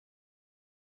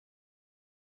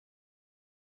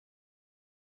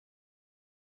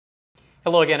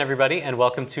Hello again, everybody, and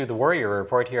welcome to the Warrior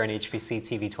Report here on HBC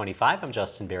TV 25. I'm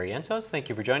Justin Barrientos. Thank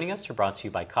you for joining us. We're brought to you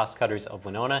by Cost Cutters of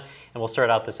Winona, and we'll start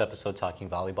out this episode talking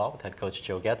volleyball with head coach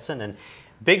Joe Getson. And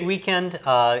big weekend,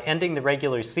 ending the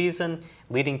regular season,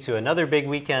 leading to another big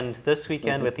weekend this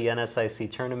weekend with the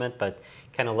NSIC tournament. But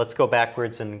kind of let's go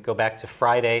backwards and go back to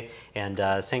Friday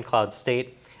and St. Cloud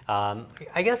State.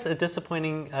 I guess a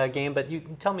disappointing game, but you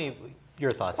tell me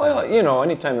your thoughts. Well, you know,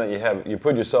 anytime that you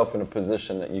put yourself in a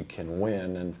position that you can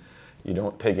win and you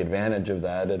don't take advantage of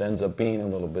that, it ends up being a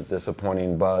little bit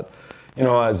disappointing. But, you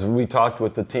know, as we talked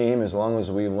with the team, as long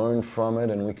as we learned from it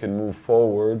and we could move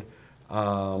forward, you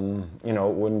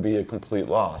know, it wouldn't be a complete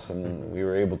loss, and we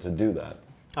were able to do that.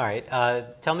 All right.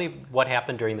 Tell me what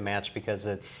happened during the match, because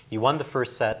you won the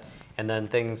first set, and then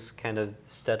things kind of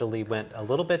steadily went a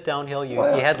little bit downhill. You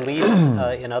had leads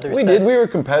in other sets. We did. We were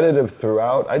competitive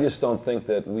throughout. I just don't think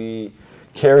that we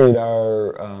carried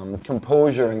our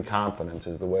composure and confidence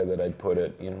is the way that I'd put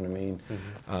it. You know what I mean?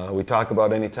 Mm-hmm. We talk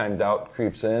about anytime doubt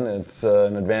creeps in, it's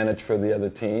an advantage for the other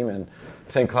team. And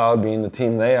St. Cloud, being the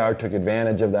team they are, took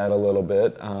advantage of that a little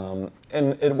bit.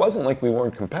 And it wasn't like we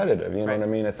weren't competitive. You know what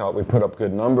I mean? I thought we put up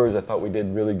good numbers. I thought we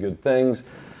did really good things.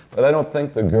 But I don't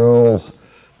think the girls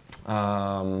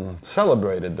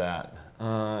celebrated that.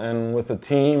 And with the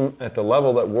team at the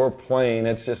level that we're playing,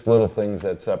 it's just little things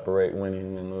that separate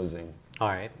winning and losing. All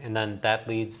right, and then that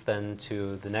leads then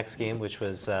to the next game, which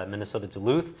was Minnesota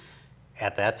Duluth.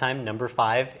 At that time, number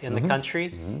 5 in the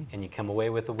country, and you come away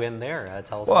with a win there.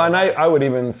 Tell us. Well, and I would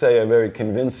even say a very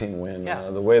convincing win. Yeah.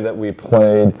 The way that we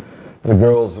played, the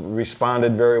girls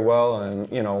responded very well,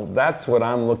 and you know that's what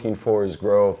I'm looking for is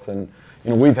growth. And you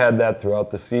know we've had that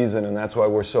throughout the season, and that's why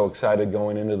we're so excited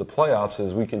going into the playoffs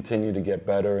as we continue to get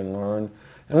better and learn.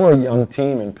 And we're a young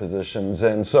team in positions,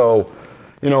 and so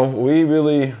you know we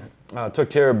really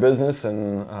took care of business.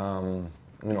 And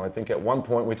you know, I think at one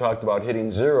point we talked about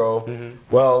hitting 0.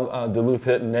 Well, Duluth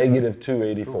hit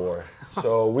 -284.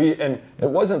 So and it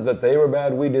wasn't that they were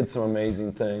bad. We did some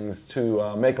amazing things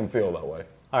to make them feel that way.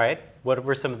 All right. What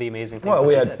were some of the amazing things? Well,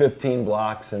 we had 15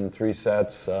 blocks in 3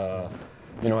 sets.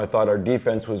 You know, I thought our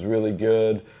defense was really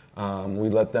good. We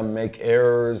let them make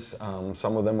errors.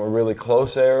 Some of them were really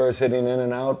close errors, hitting in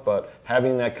and out, but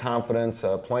having that confidence,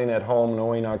 playing at home,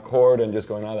 knowing our court, and just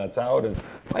going, oh, that's out, and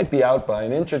might be out by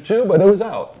an inch or two, but it was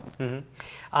out.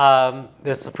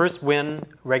 This is the first win,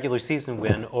 regular season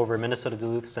win, over Minnesota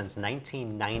Duluth since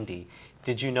 1990.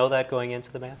 Did you know that going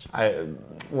into the match?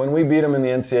 When we beat them in the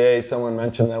NCAA, someone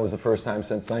mentioned that was the first time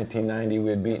since 1990 we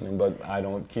had beaten them, but I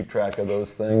don't keep track of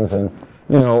those things. And,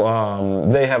 you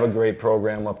know, they have a great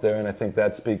program up there, and I think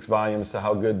that speaks volumes to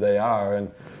how good they are. And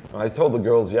I told the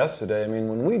girls yesterday, I mean,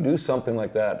 when we do something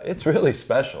like that, it's really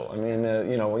special. I mean,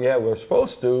 you know, yeah, we're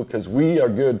supposed to because we are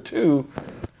good too,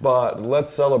 but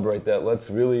let's celebrate that. Let's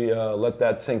really let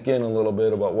that sink in a little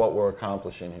bit about what we're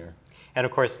accomplishing here. And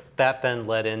of course, that then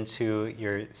led into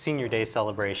your senior day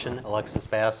celebration. Alexis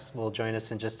Bass will join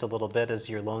us in just a little bit as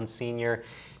your lone senior.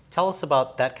 Tell us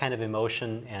about that kind of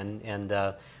emotion and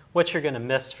what you're going to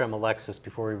miss from Alexis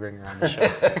before we bring her on the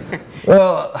show.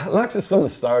 Well, Alexis from the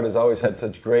start has always had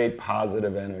such great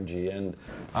positive energy. And,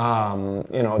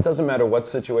 you know, it doesn't matter what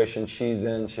situation she's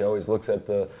in. She always looks at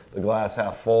the glass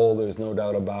half full. There's no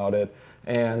doubt about it.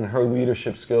 And her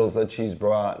leadership skills that she's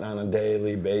brought on a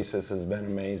daily basis has been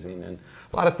amazing. And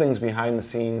a lot of things behind the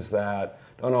scenes that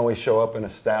don't always show up in a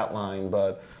stat line,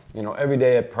 but, you know, every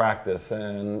day at practice.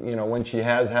 And, you know, when she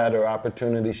has had her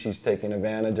opportunities, she's taken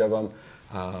advantage of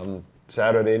them.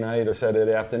 Saturday night or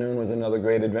Saturday afternoon was another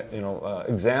great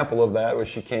example of that, where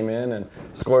she came in and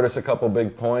scored us a couple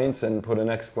big points and put an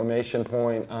exclamation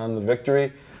point on the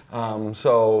victory.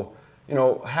 So, you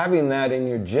know, having that in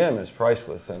your gym is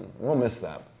priceless, and we'll miss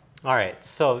that. All right.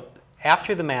 So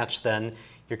after the match then,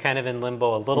 you're kind of in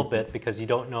limbo a little bit because you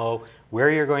don't know where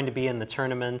you're going to be in the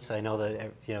tournament. I know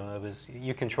that, you know,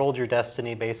 you controlled your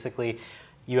destiny, basically.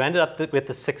 You ended up with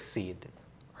the 6th seed.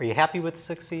 Are you happy with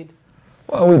the 6th seed?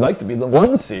 Well, we'd like to be the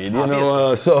 1 seed, you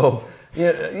know, so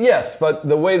yeah, yes, but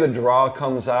the way the draw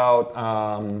comes out,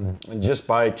 just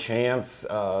by chance,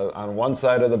 on one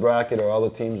side of the bracket are all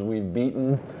the teams we've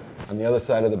beaten. On the other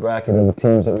side of the bracket are the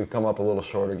teams that we've come up a little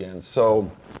short against. So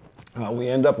we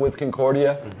end up with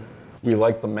Concordia. We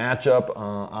like the matchup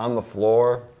on the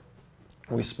floor.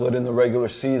 We split in the regular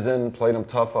season, played them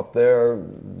tough up there.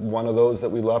 One of those that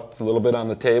we left a little bit on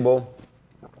the table.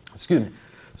 Excuse me.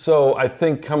 So I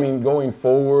think going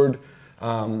forward,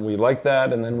 we like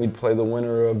that, and then we'd play the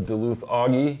winner of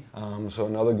Duluth-Augie, so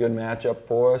another good matchup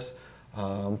for us.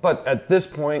 But at this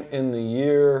point in the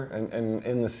year and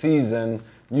in the season,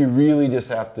 you really just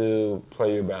have to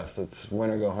play your best. It's win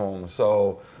or go home.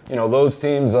 So, you know, those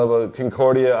teams of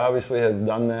Concordia obviously have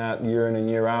done that year in and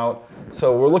year out.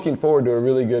 So we're looking forward to a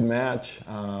really good match,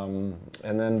 and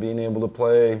then being able to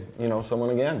play, you know,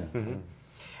 someone again. Mm-hmm.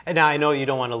 And now I know you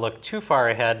don't want to look too far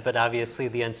ahead, but obviously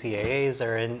the NCAAs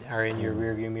are in your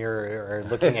rearview mirror or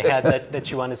looking ahead that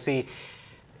you want to see.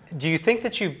 Do you think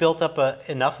that you've built up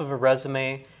enough of a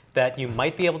resume that you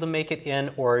might be able to make it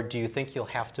in, or do you think you'll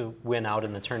have to win out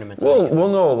in the tournament? We'll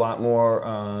know a lot more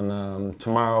on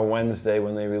tomorrow, Wednesday,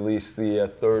 when they release the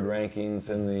third rankings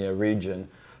in the region.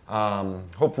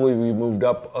 Hopefully we moved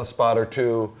up a spot or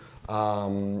two.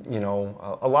 You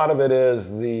know, a lot of it is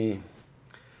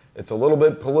it's a little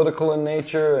bit political in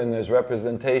nature, and there's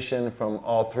representation from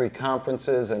all three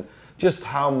conferences, and just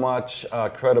how much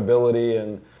credibility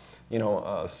and, you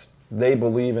know, they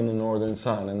believe in the Northern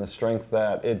Sun and the strength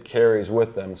that it carries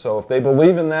with them. So if they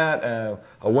believe in that,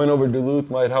 a win over Duluth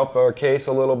might help our case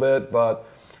a little bit. But,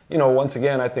 you know, once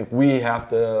again, I think we have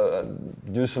to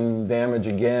do some damage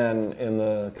again in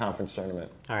the conference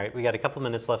tournament. All right, we got a couple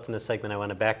minutes left in this segment. I want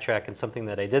to backtrack, and something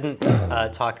that I didn't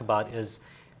talk about is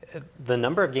the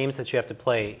number of games that you have to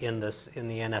play in the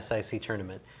NSIC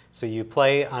tournament. So you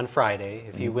play on Friday.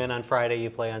 If you win on Friday, you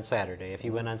play on Saturday. If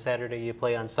you win on Saturday, you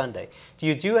play on Sunday. Do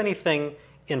you do anything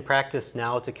in practice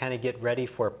now to kind of get ready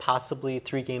for possibly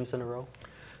 3 games in a row?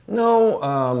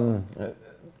 No,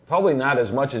 probably not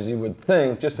as much as you would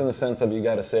think, just in the sense of you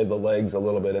got to save the legs a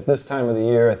little bit. At this time of the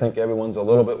year, I think everyone's a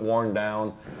little bit worn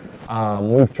down.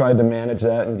 We've tried to manage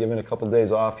that and given a couple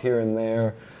days off here and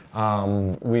there.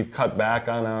 We've cut back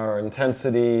on our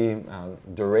intensity,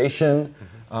 duration.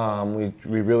 We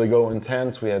really go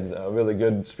intense. We had a really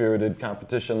good spirited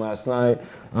competition last night,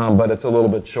 but it's a little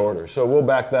bit shorter. So we'll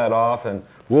back that off, and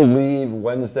we'll leave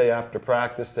Wednesday after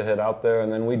practice to head out there,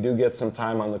 and then we do get some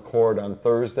time on the court on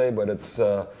Thursday, but it's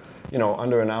you know,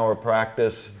 under an hour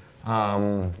practice.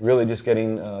 Really just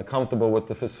getting comfortable with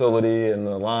the facility and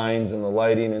the lines and the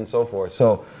lighting and so forth.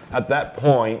 So at that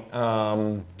point,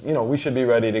 you know, we should be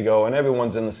ready to go, and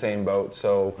everyone's in the same boat,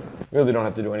 so really don't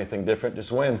have to do anything different,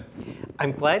 just win.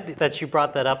 I'm glad that you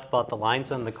brought that up about the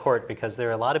lines on the court, because there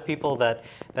are a lot of people that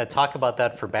talk about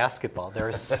that for basketball. There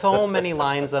are so many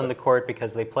lines on the court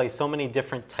because they play so many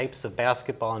different types of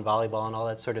basketball and volleyball and all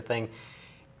that sort of thing.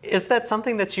 Is that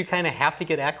something that you kind of have to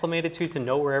get acclimated to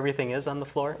know where everything is on the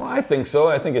floor? Well, I think so.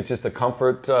 I think it's just a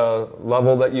comfort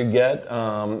level that you get,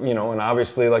 you know, and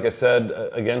obviously, like I said,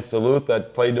 against Duluth,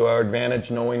 that played to our advantage,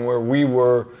 knowing where we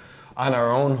were on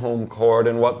our own home court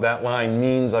and what that line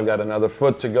means. I've got another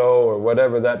foot to go, or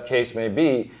whatever that case may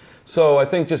be. So I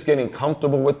think just getting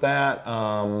comfortable with that.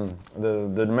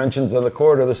 The dimensions of the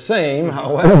court are the same,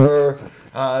 however,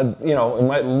 you know, it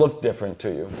might look different to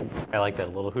you. I like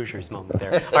that little Hoosiers moment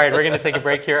there. All right, we're going to take a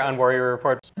break here on Warrior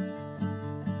Report.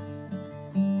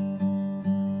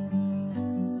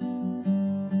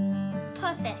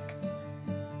 Perfect.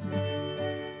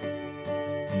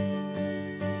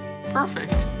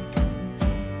 Perfect.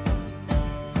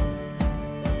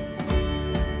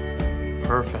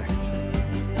 Perfect.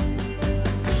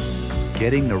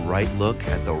 Getting the right look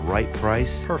at the right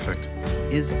price Perfect.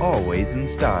 is always in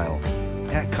style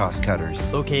at Cost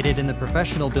Cutters. Located in the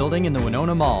professional building in the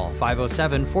Winona Mall,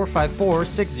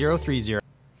 507-454-6030.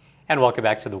 And welcome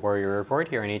back to the Warrior Report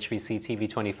here on HBC TV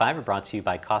 25. We're brought to you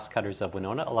by Cost Cutters of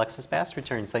Winona. Alexis Bass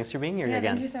returns. Thanks for being here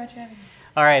again. Thank you so much for having me.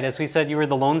 All right, as we said, you were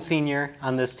the lone senior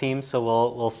on this team, so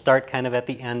we'll start kind of at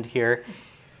the end here.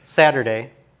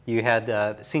 Saturday, you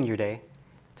had senior day.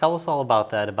 Tell us all about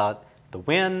that, about the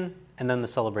win and then the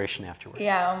celebration afterwards.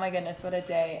 Yeah, oh my goodness, what a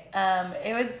day.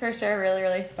 It was for sure really,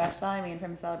 really special. I mean,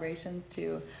 from celebrations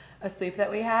to a sweep that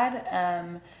we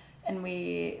had. And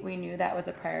we knew that was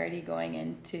a priority going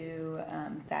into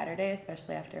Saturday,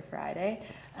 especially after Friday,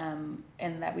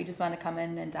 and that we just wanted to come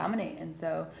in and dominate. And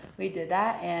so we did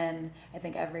that, and I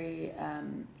think every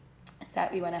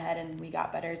set we went ahead and we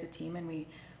got better as a team, and we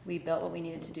built what we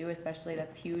needed to do, especially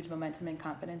that's huge momentum and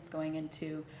confidence going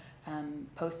into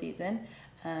postseason,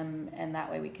 and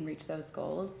that way we can reach those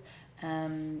goals.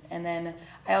 And then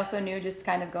I also knew, just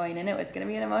kind of going in, it was going to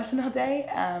be an emotional day.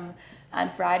 On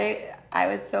Friday, I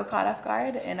was so caught off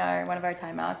guard in one of our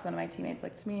timeouts. One of my teammates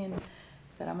looked at me and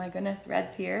said, "Oh my goodness,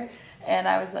 Red's here." And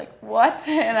I was like, "What?"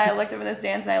 And I looked up in the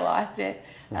stands and I lost it.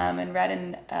 And Red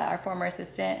and our former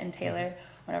assistant and Taylor,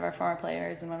 one of our former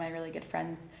players and one of my really good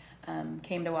friends,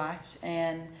 came to watch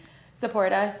and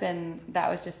support us, and that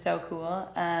was just so cool.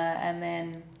 And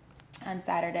then on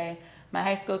Saturday, my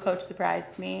high school coach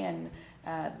surprised me, and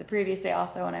the previous day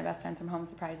also, one of my best friends from home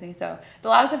surprised me. So it's a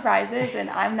lot of surprises, and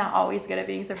I'm not always good at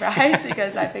being surprised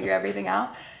because I figure everything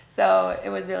out. So it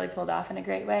was really pulled off in a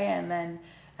great way. And then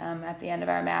at the end of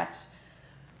our match,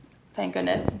 thank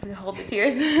goodness, hold the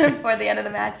tears for the end of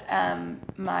the match,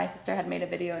 my sister had made a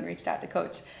video and reached out to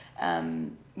Coach,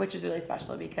 which was really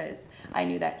special because I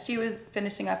knew that she was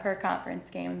finishing up her conference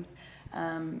games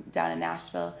down in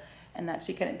Nashville and that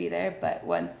she couldn't be there. But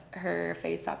once her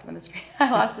face popped up on the screen,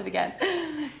 I lost it again.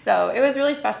 So it was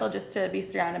really special just to be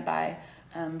surrounded by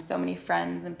so many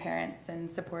friends and parents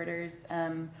and supporters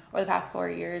over the past 4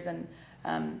 years. And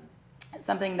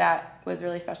something that was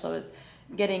really special was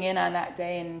getting in on that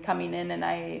day and coming in, and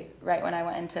right when I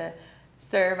went in to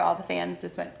serve, all the fans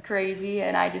just went crazy,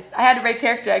 and I had to break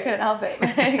character. I couldn't help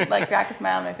it, like crack a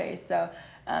smile on my face. So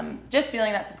just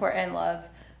feeling that support and love,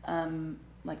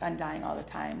 like undying all the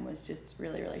time, was just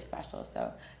really, really special.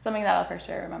 So something that I'll for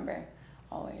sure remember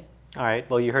always. All right.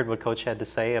 Well, you heard what Coach had to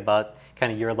say about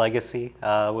kind of your legacy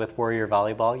with Warrior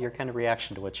Volleyball. Your kind of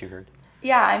reaction to what you heard.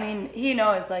 Yeah, I mean, he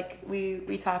knows, like,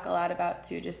 we talk a lot about,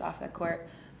 too, just off the court,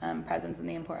 presence and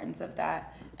the importance of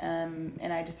that.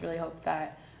 And I just really hope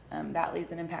that that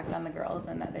leaves an impact on the girls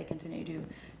and that they continue to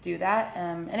do that.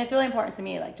 And it's really important to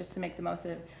me, like, just to make the most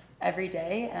of every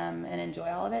day and enjoy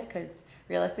all of it, because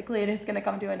realistically it is going to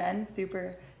come to an end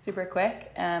super, super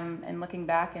quick. And looking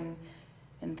back and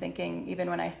thinking, even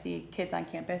when I see kids on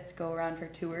campus go around for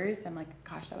tours, I'm like,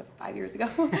 gosh, that was 5 years ago.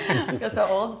 I feel so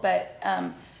old. But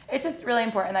it's just really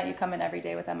important that you come in every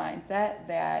day with a mindset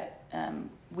that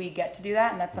we get to do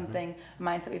that, and that's something, a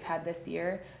mindset we've had this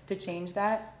year to change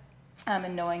that,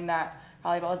 and knowing that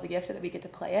volleyball is a gift that we get to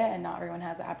play it, and not everyone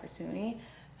has the opportunity.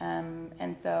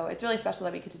 And so it's really special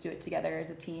that we get to do it together as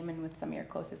a team and with some of your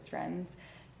closest friends.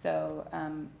 So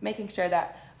making sure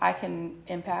that I can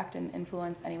impact and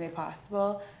influence any way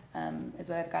possible is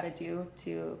what I've got to do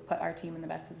to put our team in the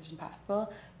best position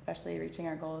possible, especially reaching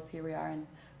our goals. Here we are in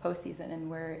postseason, and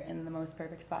we're in the most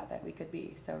perfect spot that we could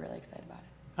be. So really excited about it.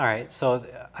 All right. So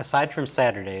aside from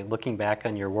Saturday, looking back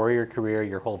on your Warrior career,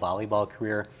 your whole volleyball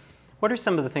career, what are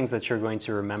some of the things that you're going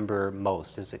to remember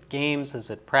most? Is it games? Is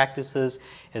it practices?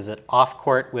 Is it off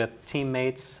court with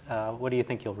teammates? What do you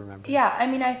think you'll remember? Yeah, I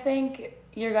mean, I think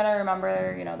you're gonna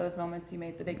remember, you know, those moments you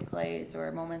made the big plays, or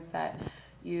moments that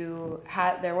you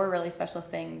had. There were really special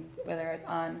things, whether it's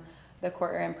on the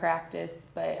court or in practice.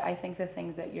 But I think the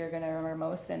things that you're gonna remember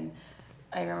most, and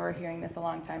I remember hearing this a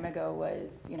long time ago,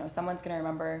 was, you know, someone's gonna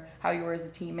remember how you were as a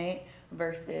teammate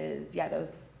versus, yeah,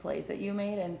 those plays that you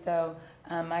made. And so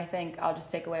I think I'll just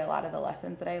take away a lot of the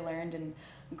lessons that I learned, and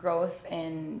growth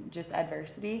and just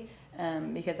adversity,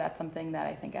 because that's something that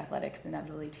I think athletics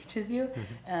inevitably teaches you,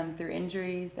 through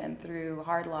injuries and through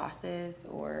hard losses,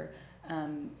 or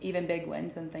even big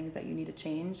wins and things that you need to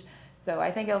change. So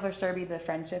I think it'll for sure be the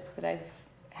friendships that I've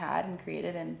had and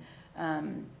created, and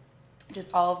just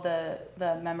all of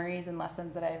the memories and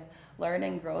lessons that I've learned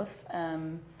and growth.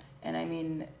 And I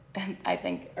mean, I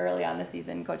think early on the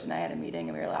season, Coach and I had a meeting,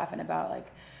 and we were laughing about,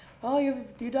 like, oh,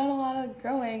 you've done a lot of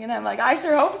growing, and I'm like, I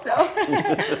sure hope so.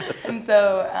 And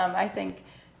so I think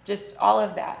just all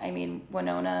of that. I mean,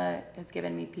 Winona has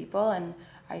given me people, and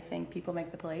I think people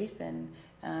make the place, and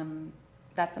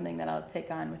that's something that I'll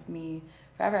take on with me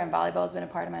forever. And volleyball has been a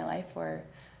part of my life for,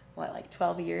 what, like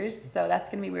 12 years? So that's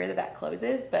going to be weird that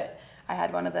closes, but I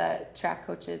had one of the track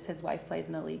coaches, his wife plays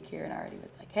in the league here, and already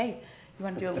was like, hey, you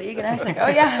want to do a league? And I was like, oh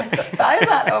yeah, volley's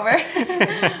not over.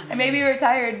 I may be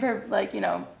retired for, like, you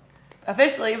know,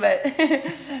 officially, but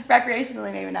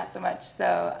recreationally maybe not so much.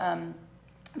 So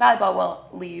volleyball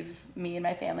won't leave me and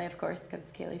my family, of course,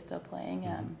 because Kaylee's still playing.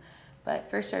 But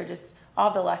for sure, just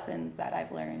all the lessons that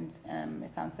I've learned.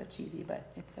 It sounds so cheesy,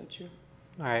 but it's so true.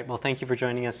 All right. Well, thank you for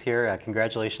joining us here.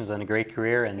 Congratulations on a great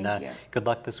career, and good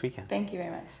luck this weekend. Thank you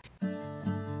very much.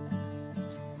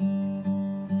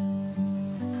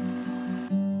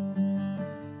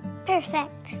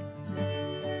 Perfect.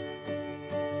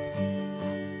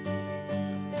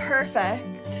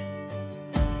 Perfect.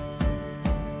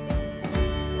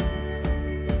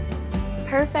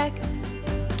 Perfect.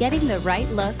 Getting the right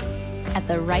look at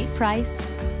the right price.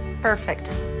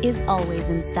 Perfect. Is always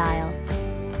in style.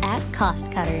 At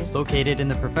Cost Cutters. Located in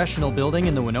the professional building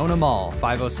in the Winona Mall,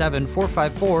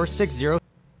 507-454-60.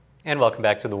 And welcome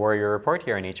back to the Warrior Report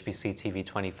here on HBC TV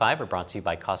 25. We're brought to you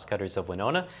by Cost Cutters of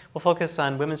Winona. We'll focus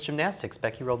on women's gymnastics.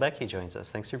 Becky Rolbecki joins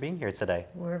us. Thanks for being here today.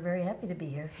 We're very happy to be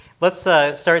here. Let's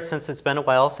start, since it's been a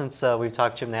while since we've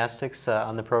talked gymnastics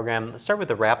on the program. Let's start with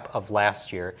the wrap of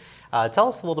last year. Tell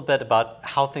us a little bit about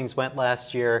how things went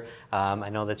last year. I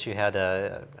know that you had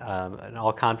an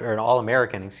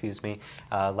All-American, excuse me,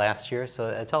 last year.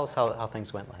 So tell us how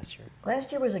things went last year.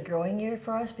 Last year was a growing year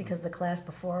for us because the class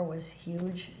before was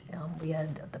huge. We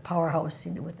had the powerhouse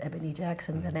with Ebony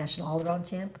Jackson, the national all-around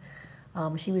champ.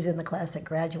 She was in the class that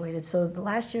graduated. So the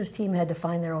last year's team had to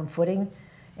find their own footing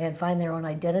and find their own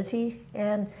identity.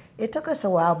 And it took us a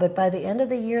while, but by the end of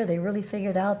the year, they really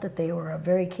figured out that they were a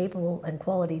very capable and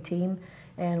quality team.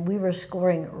 And we were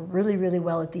scoring really, really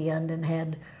well at the end and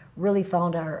had really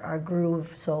found our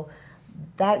groove. So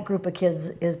that group of kids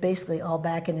is basically all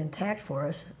back and intact for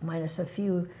us, minus a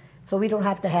few. So we don't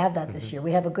have to have that this year.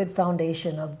 We have a good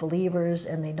foundation of believers,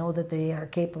 and they know that they are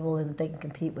capable and that they can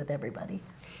compete with everybody.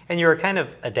 And you were kind of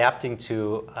adapting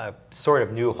to a sort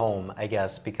of new home, I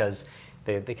guess, because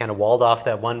they kind of walled off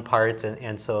that one part,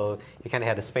 and so you kind of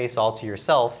had a space all to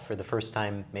yourself for the first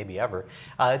time maybe ever.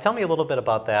 Tell me a little bit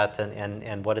about that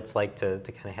and what it's like to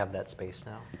kind of have that space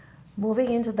now.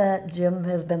 Moving into that gym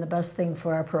has been the best thing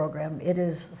for our program. It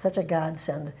is such a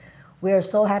godsend. We are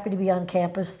so happy to be on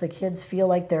campus. The kids feel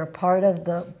like they're part of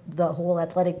the whole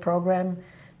athletic program.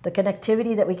 The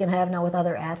connectivity that we can have now with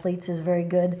other athletes is very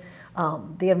good.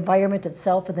 The environment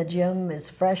itself in the gym is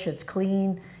fresh, it's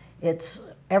clean, it's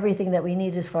everything that we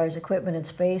need as far as equipment and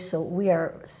space. So we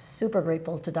are super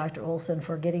grateful to Dr. Olson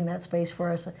for getting that space for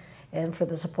us and for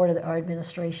the support of our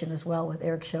administration as well with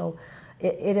Eric Show.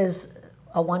 It is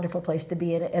a wonderful place to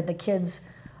be in, and the kids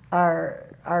are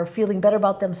feeling better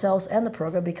about themselves and the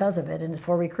program because of it. And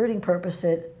for recruiting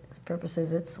purposes,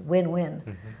 it's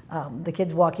win-win. Mm-hmm. The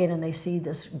kids walk in and they see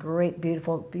this great,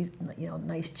 beautiful,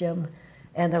 nice gym,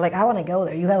 and they're like, I want to go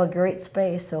there. You have a great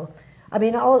space. So, I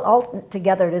mean, all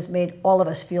together, it has made all of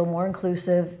us feel more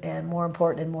inclusive and more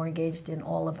important and more engaged in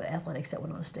all of athletics at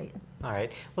Winona State. All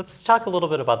right. Let's talk a little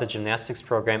bit about the gymnastics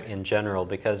program in general,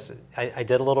 because I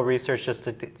did a little research just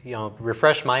to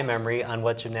refresh my memory on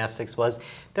what gymnastics was.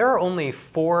 There are only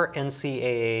 4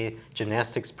 NCAA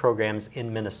gymnastics programs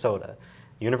in Minnesota.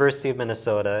 University of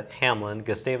Minnesota, Hamline,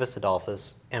 Gustavus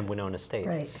Adolphus, and Winona State.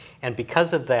 Right. And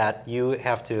because of that, you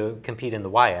have to compete in the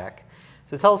WIAC.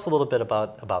 So tell us a little bit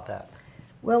about that.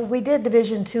 Well, we did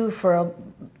Division II for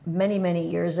many, many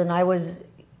years, and I was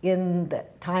in the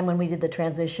time when we did the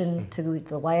transition to the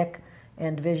WIAC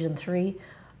and Division III.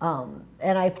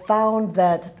 And I found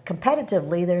that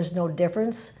competitively, there's no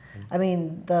difference. I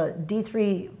mean, the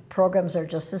D3 programs are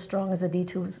just as strong as the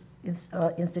D2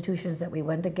 institutions that we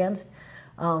went against.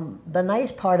 The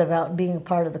nice part about being a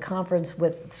part of the conference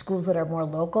with schools that are more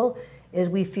local is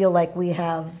we feel like we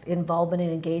have involvement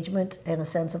and engagement and a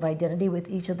sense of identity with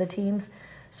each of the teams.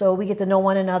 So we get to know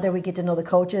one another, we get to know the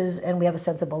coaches, and we have a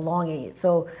sense of belonging.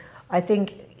 So I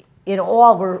think in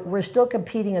all, we're still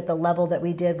competing at the level that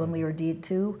we did when we were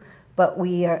D2, but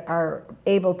we are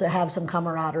able to have some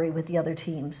camaraderie with the other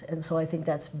teams. And so I think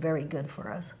that's very good for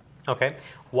us. Okay.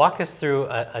 Walk us through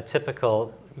a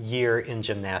typical year in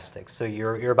gymnastics. So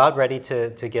you're about ready to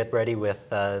get ready with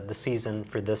the season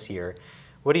for this year.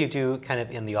 What do you do kind of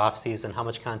in the off season? How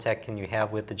much contact can you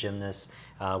have with the gymnasts?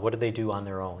 What do they do on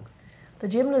their own? The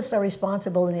gymnasts are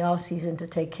responsible in the off season to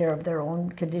take care of their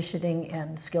own conditioning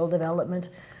and skill development.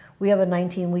 We have a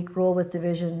 19-week rule with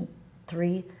Division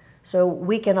III, so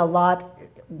we can allot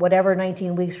whatever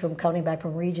 19 weeks from coming back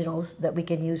from regionals that we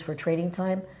can use for training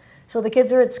time. So the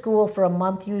kids are at school for a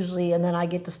month usually, and then I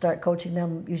get to start coaching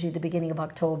them usually the beginning of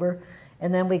October.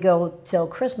 And then we go till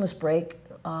Christmas break.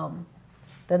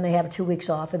 Then they have 2 weeks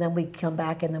off, and then we come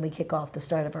back, and then we kick off the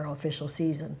start of our official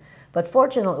season. But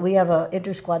fortunately, we have an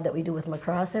inter-squad that we do with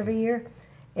lacrosse every year,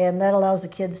 and that allows the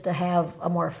kids to have a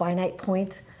more finite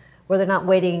point where they're not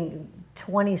waiting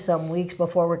 20-some weeks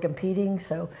before we're competing.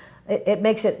 So it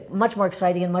makes it much more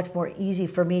exciting and much more easy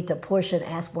for me to push and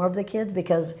ask more of the kids,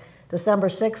 because December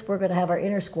 6th, we're going to have our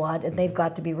inter-squad, and they've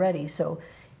got to be ready. So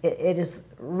it is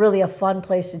really a fun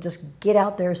place to just get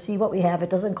out there, see what we have. It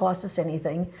doesn't cost us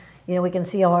anything. You know, we can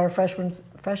see how our freshmen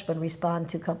respond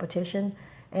to competition,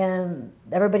 and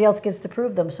everybody else gets to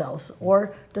prove themselves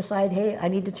or decide, hey, I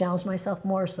need to challenge myself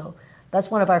more. So that's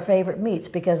one of our favorite meets,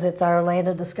 because it's our land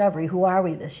of discovery. Who are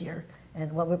we this year?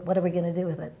 And what are we going to do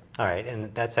with it? All right,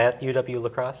 and that's at UW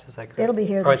Lacrosse, is that correct? It'll be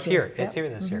here this year. It's here. It's here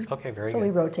this year. Okay, very good. So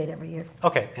we rotate every year.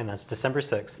 Okay, and that's December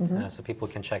 6th, so people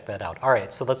can check that out. All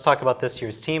right, so let's talk about this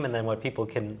year's team and then what people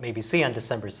can maybe see on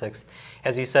December 6th.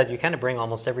 As you said, you kind of bring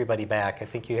almost everybody back. I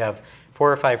think you have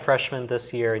 4 or 5 freshmen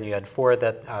this year, and you had 4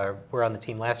 that were on the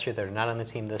team last year that are not on the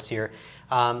team this year.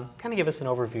 Kind of give us an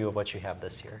overview of what you have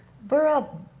this year. We're a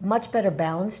much better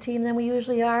balanced team than we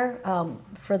usually are.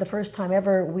 For the first time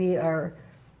ever, we are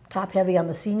top heavy on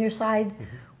the senior side.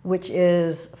 which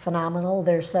is phenomenal.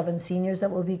 There's 7 seniors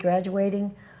that will be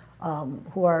graduating,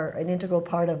 who are an integral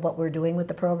part of what we're doing with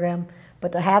the program.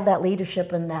 But to have that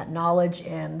leadership and that knowledge,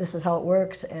 and this is how it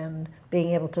works, and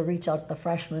being able to reach out to the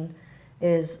freshmen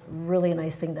is really a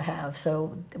nice thing to have.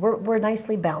 So we're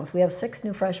nicely balanced. We have 6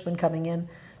 new freshmen coming in.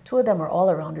 2 of them are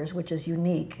all-arounders, which is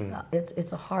unique.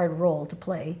 It's a hard role to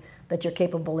play, that you're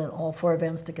capable in all 4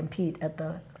 events to compete at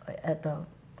the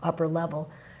upper level.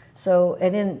 So,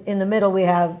 and in the middle we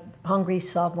have hungry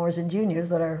sophomores and juniors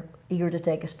that are eager to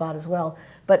take a spot as well.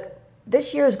 But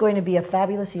this year is going to be a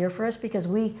fabulous year for us because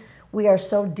we are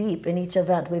so deep in each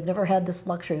event. We've never had this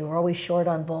luxury. We're always short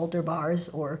on vault or bars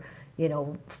or, you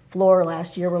know, floor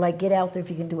last year. We're like, get out there if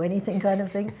you can do anything kind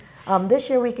of thing. This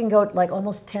year we can go like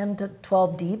almost 10 to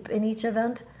 12 deep in each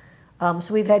event.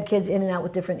 So we've had kids in and out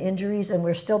with different injuries, and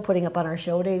we're still putting up on our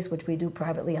show days, which we do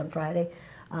privately on Friday.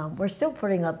 We're still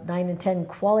putting up 9 and 10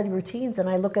 quality routines, and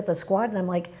I look at the squad and I'm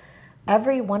like,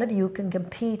 every one of you can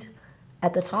compete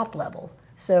at the top level.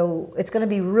 So it's going to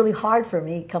be really hard for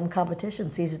me come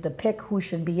competition season to pick who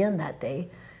should be in that day.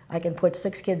 I can put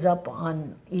 6 kids up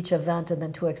on each event and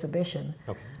then 2 exhibition.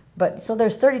 Okay. But so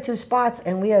there's 32 spots,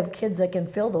 and we have kids that can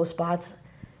fill those spots,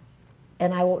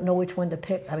 and I won't know which one to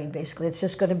pick. I mean, basically, it's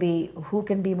just going to be who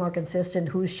can be more consistent,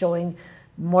 who's showing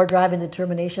more drive and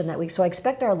determination that week. So I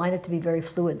expect our lineup to be very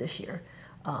fluid this year.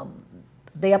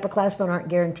 The upperclassmen aren't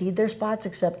guaranteed their spots,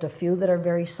 except a few that are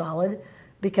very solid,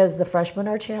 because the freshmen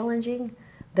are challenging.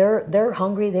 They're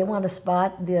hungry. They want a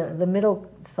spot. The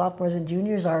middle sophomores and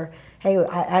juniors are, hey,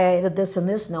 I did this and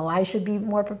this. No, I should be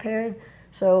more prepared.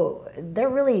 So they're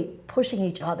really pushing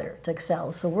each other to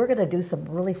excel. So we're going to do some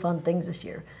really fun things this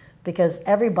year, because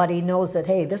everybody knows that,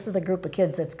 hey, this is a group of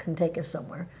kids that can take us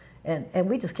somewhere. And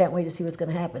we just can't wait to see what's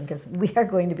going to happen, because we are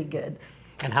going to be good.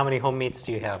 And how many home meets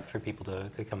do you have for people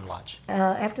to come and watch?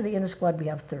 After the inter-squad, we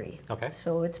have 3. Okay.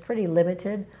 So it's pretty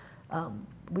limited.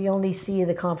 We only see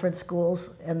the conference schools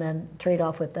and then trade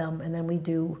off with them, and then we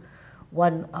do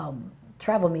one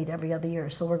travel meet every other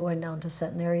year. So we're going down to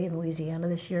Centenary in Louisiana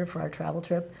this year for our travel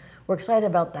trip. We're excited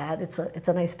about that. It's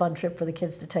a nice fun trip for the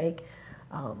kids to take.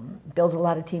 Builds a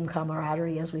lot of team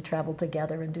camaraderie as we travel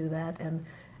together and do that. And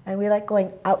we like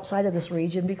going outside of this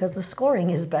region because the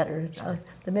scoring is better.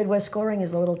 The Midwest scoring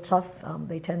is a little tough.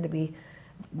 They tend to be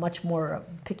much more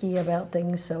picky about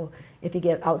things. So if you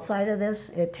get outside of this,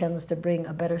 it tends to bring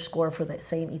a better score for the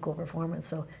same equal performance.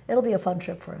 So it'll be a fun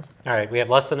trip for us. All right, we have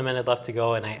less than a minute left to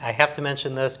go, and I have to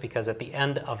mention this because at the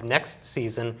end of next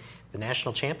season, the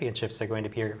national championships are going to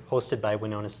be hosted by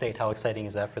Winona State. How exciting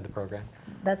is that for the program?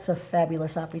 That's a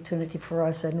fabulous opportunity for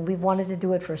us, and we've wanted to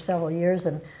do it for several years,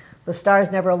 and the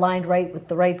stars never aligned right with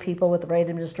the right people, with the right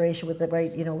administration, with the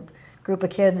right, group of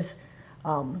kids.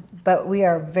 But we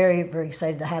are very, very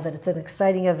excited to have it. It's an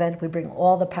exciting event. We bring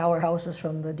all the powerhouses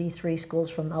from the D3 schools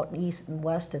from out in East and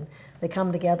West, and they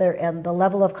come together, and the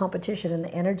level of competition and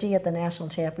the energy at the national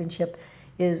championship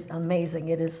is amazing.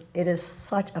 It is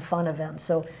such a fun event.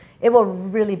 So it will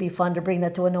really be fun to bring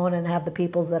that to Winona and have the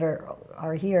peoples that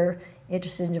are here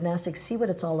interested in gymnastics see what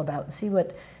it's all about, and see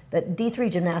what that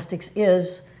D3 gymnastics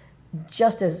is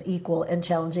just as equal and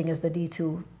challenging as the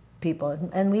D2 people.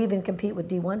 And we even compete with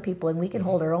D1 people, and we can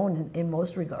hold our own in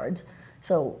most regards.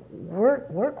 So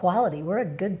we're quality. We're a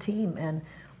good team, and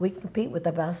we compete with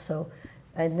the best. So,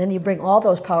 and then you bring all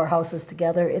those powerhouses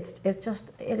together. It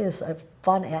is a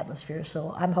fun atmosphere.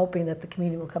 So I'm hoping that the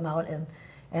community will come out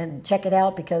and check it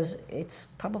out, because it's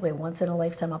probably a once in a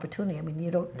lifetime opportunity. I mean, you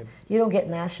don't get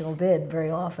national bid very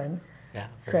often. Yeah,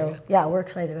 so good. Yeah, we're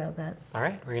excited about that. All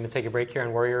right, we're going to take a break here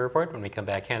on Warrior Report. When we come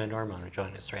back, Hannah Norman will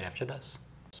join us right after this.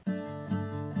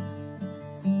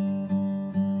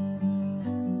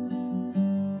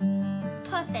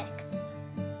 Perfect.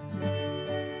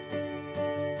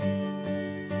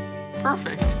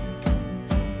 Perfect.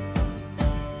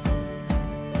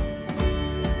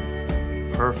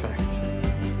 Perfect.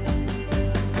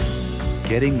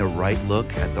 Getting the right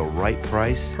look at the right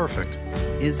price Perfect.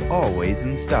 is always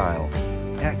in style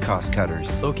at Cost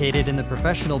Cutters. Located in the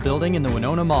professional building in the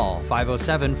Winona Mall,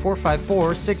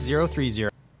 507-454-6030.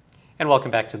 And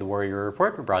welcome back to the Warrior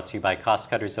Report. We're brought to you by Cost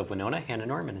Cutters of Winona. Hannah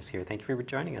Norman is here. Thank you for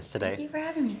joining us today. Thank you for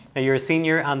having me. Now, you're a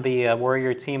senior on the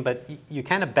Warrior team, but you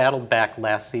kind of battled back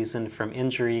last season from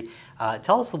injury.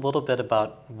 Tell us a little bit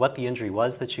about what the injury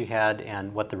was that you had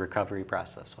and what the recovery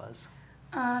process was.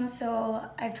 So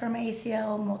I've torn my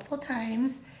ACL multiple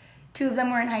times. 2 of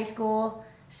them were in high school,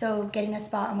 so getting a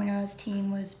spot on Winona's team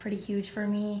was pretty huge for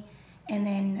me. And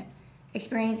then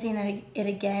experiencing it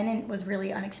again, it was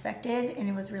really unexpected and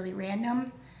it was really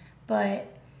random. But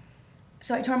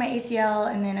so I tore my ACL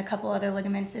and then a couple other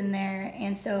ligaments in there,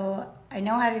 and so I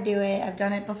know how to do it. I've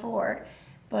done it before.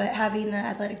 But having the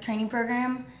athletic training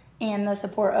program and the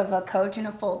support of a coach and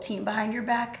a full team behind your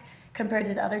back compared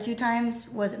to the other 2 times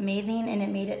was amazing, and it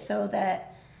made it so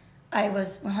that I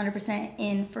was 100%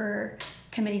 in for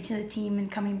committing to the team and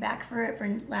coming back for it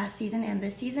for last season and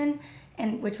this season,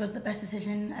 and which was the best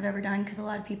decision I've ever done, because a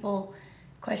lot of people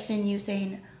question you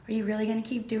saying, are you really going to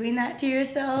keep doing that to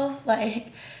yourself?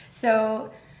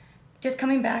 So just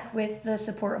coming back with the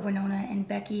support of Winona and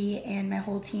Becky and my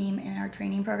whole team and our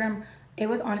training program, it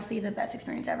was honestly the best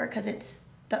experience ever, because it's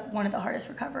one of the hardest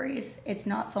recoveries. It's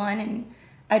not fun, and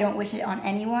I don't wish it on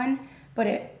anyone, but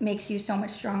it makes you so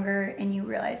much stronger, and you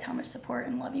realize how much support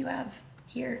and love you have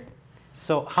here.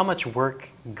 So how much work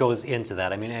goes into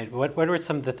that? I mean, what are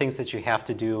some of the things that you have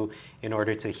to do in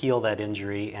order to heal that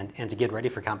injury and to get ready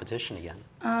for competition again?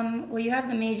 Well, you have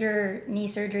the major knee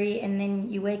surgery, and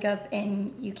then you wake up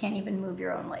and you can't even move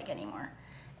your own leg anymore.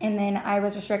 And then I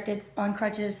was restricted on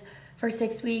crutches for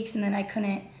 6 weeks, and then I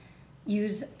couldn't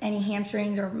use any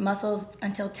hamstrings or muscles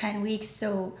until 10 weeks.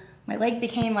 So my leg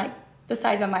became like the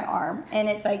size of my arm, and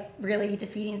it's like really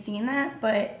defeating seeing that.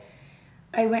 But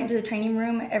I went to the training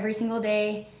room every single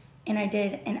day, and I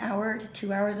did 1 hour to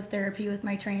 2 hours of therapy with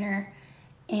my trainer,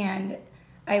 and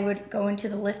I would go into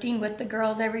the lifting with the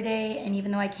girls every day, and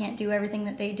even though I can't do everything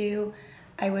that they do,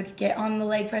 I would get on the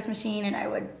leg press machine and I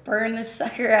would burn the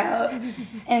sucker out.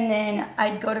 And then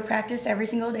I'd go to practice every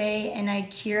single day, and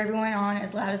I'd cheer everyone on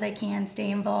as loud as I can, stay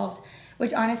involved,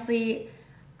 which honestly,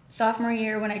 sophomore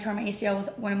year when I tore my ACL was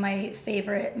one of my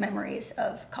favorite memories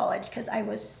of college, because I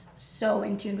was so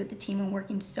in tune with the team and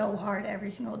working so hard every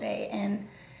single day. And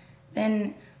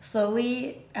then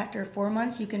slowly, after 4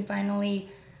 months, you can finally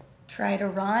try to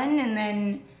run, and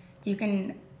then you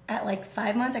can, at like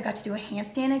 5 months, I got to do a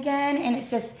handstand again, and it's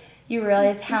just, you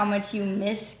realize how much you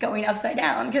miss going upside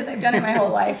down, because I've done it my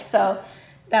whole life. So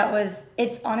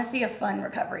it's honestly a fun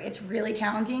recovery. It's really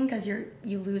challenging because you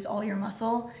lose all your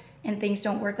muscle and things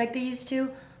don't work like they used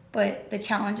to, but the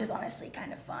challenge is honestly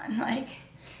kind of fun.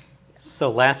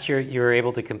 So last year you were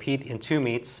able to compete in 2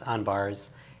 meets on bars.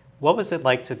 What was it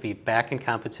like to be back in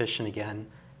competition again,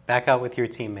 back out with your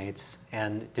teammates,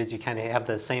 and did you kind of have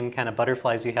the same kind of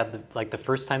butterflies you had the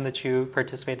first time that you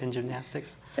participated in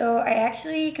gymnastics? So I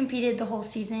actually competed the whole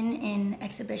season in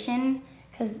exhibition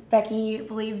because Becky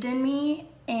believed in me,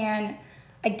 and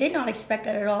I did not expect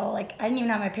that at all. I didn't even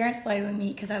have my parents fly to a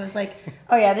meet, because I was like,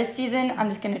 oh yeah, this season I'm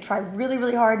just going to try really,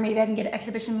 really hard. Maybe I can get an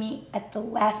exhibition meet at the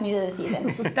last meet of the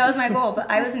season. That was my goal, but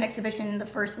I was in exhibition in the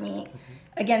first meet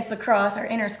against lacrosse, our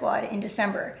inter squad, in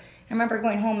December. I remember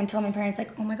going home and telling my parents,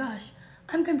 oh my gosh,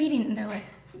 I'm competing. And they're like,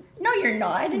 no, you're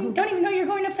not. I don't even know you're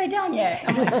going upside down yet.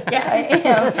 I'm like, yeah, I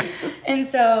am.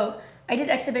 And so I did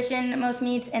exhibition most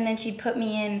meets, and then she'd put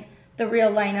me in the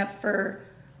real lineup for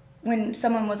when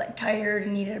someone was tired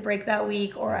and needed a break that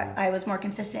week, or I was more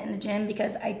consistent in the gym,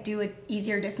 because I do an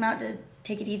easier dismount to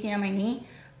take it easy on my knee.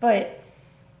 But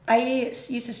I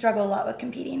used to struggle a lot with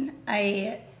competing.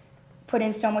 I put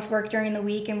in so much work during the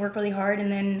week and worked really hard,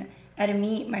 and then at a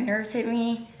meet, my nerves hit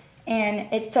me,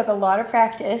 and it took a lot of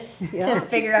practice to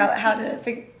figure out how to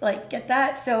get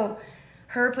that. So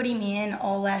her putting me in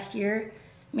all last year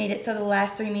made it so the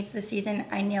last 3 meets of the season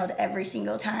I nailed every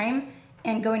single time.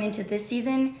 And going into this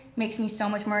season makes me so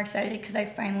much more excited, because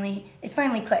it's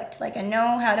finally clicked. I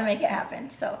know how to make it happen.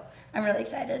 So I'm really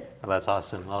excited. Well, that's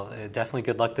awesome. Well, definitely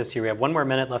good luck this year. We have 1 more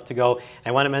minute left to go.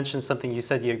 I want to mention something. You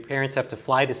said your parents have to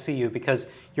fly to see you because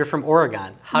you're from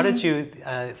Oregon. How did you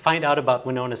find out about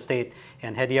Winona State,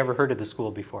 and had you ever heard of the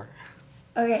school before?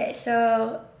 Okay,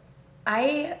 so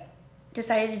I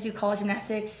decided to do college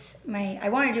gymnastics. I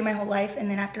wanted to do my whole life, and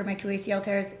then after my 2 ACL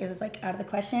tears, it was out of the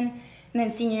question. And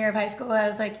then senior year of high school, I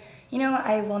was like,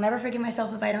 I will never forgive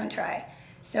myself if I don't try.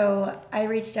 So I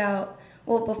reached out.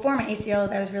 Well, before my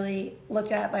ACLs, I was really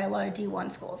looked at by a lot of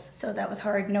D1 schools. So that was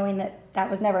hard, knowing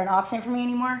that was never an option for me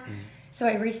anymore. So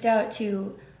I reached out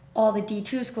to all the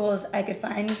D2 schools I could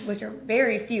find, which are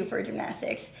very few for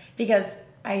gymnastics, because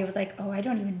I was like, oh, I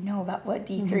don't even know about what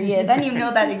D3 is. I don't even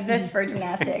know that exists for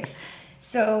gymnastics.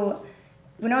 So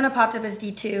Winona popped up as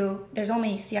D2. There's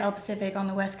only Seattle Pacific on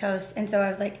the West Coast. And so I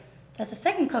was like, that's the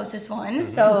second closest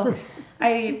one. So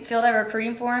I filled out a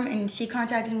recruiting form, and she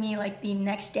contacted me the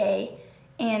next day.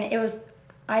 And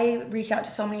I reached out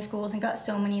to so many schools and got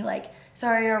so many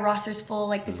sorry, our roster's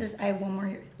full. I have 1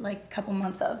 more couple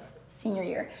months of senior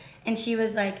year. And she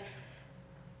was like,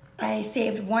 I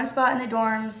saved 1 spot in the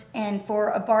dorms and for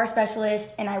a bar specialist,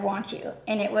 and I want you.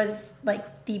 And it was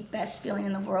the best feeling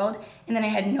in the world. And then I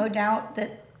had no doubt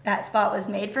that spot was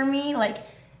made for me.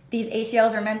 These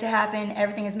ACLs are meant to happen,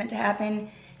 everything is meant to happen.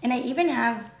 And I even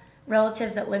have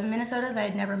relatives that live in Minnesota that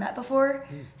I'd never met before.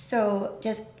 So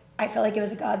just, I felt like it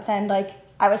was a godsend. Like,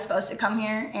 I was supposed to come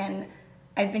here, and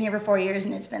I've been here for 4 years,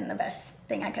 and it's been the best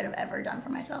thing I could have ever done for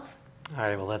myself. All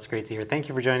right, well, that's great to hear. Thank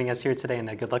you for joining us here today,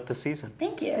 and good luck this season.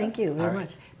 Thank you. Thank you very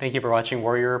much. Thank you for watching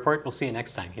Warrior Report. We'll see you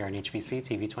next time here on HBC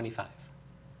TV 25.